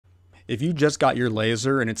If you just got your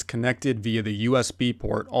laser and it's connected via the USB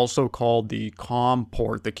port, also called the COM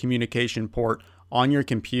port, the communication port on your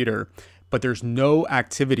computer, but there's no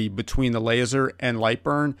activity between the laser and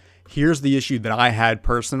LightBurn, here's the issue that I had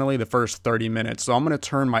personally the first 30 minutes. So I'm going to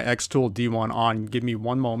turn my Xtool D1 on. Give me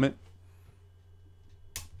one moment.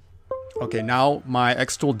 Okay, now my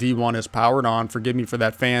Xtool D1 is powered on. Forgive me for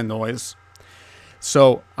that fan noise.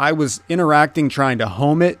 So I was interacting, trying to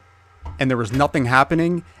home it, and there was nothing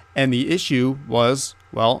happening. And the issue was,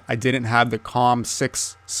 well, I didn't have the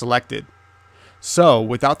COM6 selected. So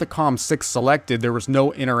without the COM6 selected, there was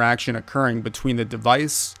no interaction occurring between the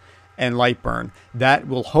device and LightBurn. That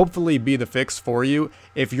will hopefully be the fix for you.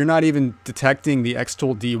 If you're not even detecting the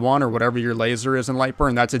Xtool D1 or whatever your laser is in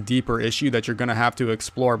LightBurn, that's a deeper issue that you're going to have to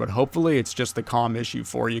explore. But hopefully it's just the COM issue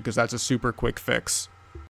for you, because that's a super quick fix.